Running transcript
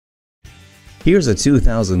Here's a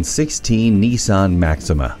 2016 Nissan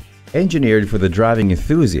Maxima. Engineered for the driving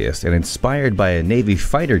enthusiast and inspired by a Navy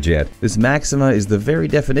fighter jet, this Maxima is the very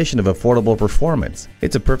definition of affordable performance.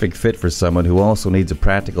 It's a perfect fit for someone who also needs a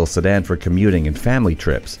practical sedan for commuting and family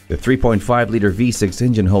trips. The 3.5-liter V6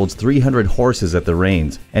 engine holds 300 horses at the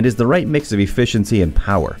reins and is the right mix of efficiency and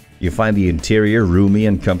power. You find the interior roomy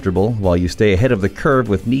and comfortable while you stay ahead of the curve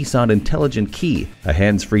with Nissan Intelligent Key, a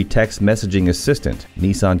hands-free text messaging assistant,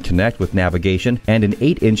 Nissan Connect with navigation, and an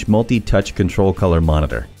 8-inch multi-touch control color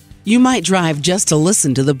monitor. You might drive just to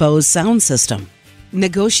listen to the Bose sound system.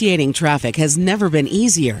 Negotiating traffic has never been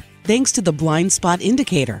easier thanks to the blind spot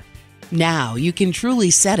indicator. Now you can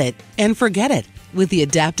truly set it and forget it with the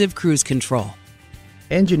adaptive cruise control.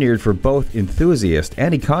 Engineered for both enthusiast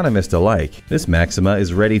and economist alike, this Maxima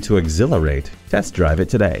is ready to exhilarate. Test drive it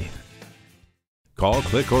today. Call,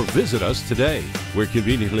 click, or visit us today. We're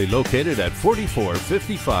conveniently located at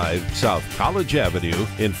 4455 South College Avenue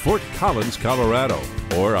in Fort Collins, Colorado,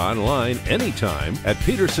 or online anytime at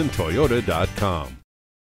pedersentoyota.com.